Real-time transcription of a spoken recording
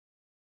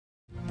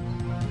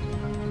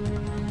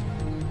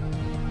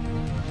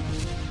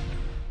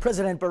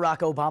President Barack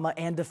Obama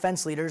and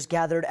defense leaders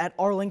gathered at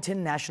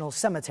Arlington National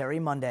Cemetery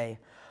Monday.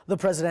 The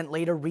president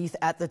laid a wreath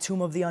at the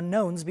Tomb of the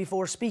Unknowns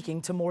before speaking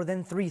to more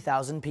than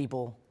 3,000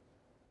 people.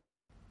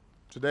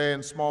 Today,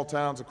 in small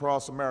towns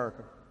across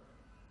America,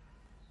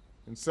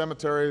 in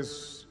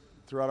cemeteries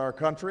throughout our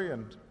country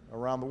and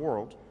around the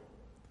world,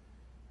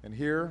 and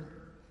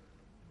here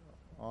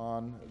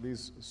on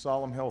these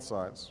solemn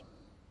hillsides,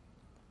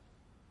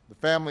 the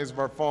families of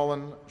our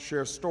fallen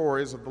share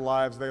stories of the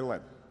lives they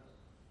led.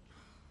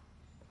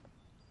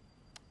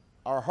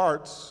 Our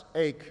hearts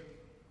ache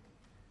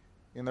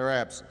in their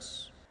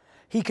absence.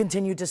 He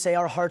continued to say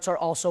our hearts are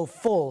also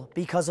full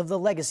because of the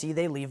legacy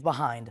they leave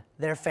behind,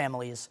 their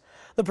families.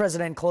 The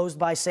president closed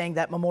by saying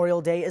that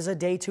Memorial Day is a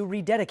day to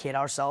rededicate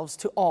ourselves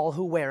to all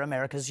who wear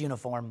America's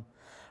uniform.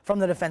 From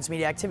the Defense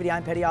Media Activity,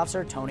 I'm Petty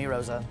Officer Tony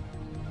Rosa.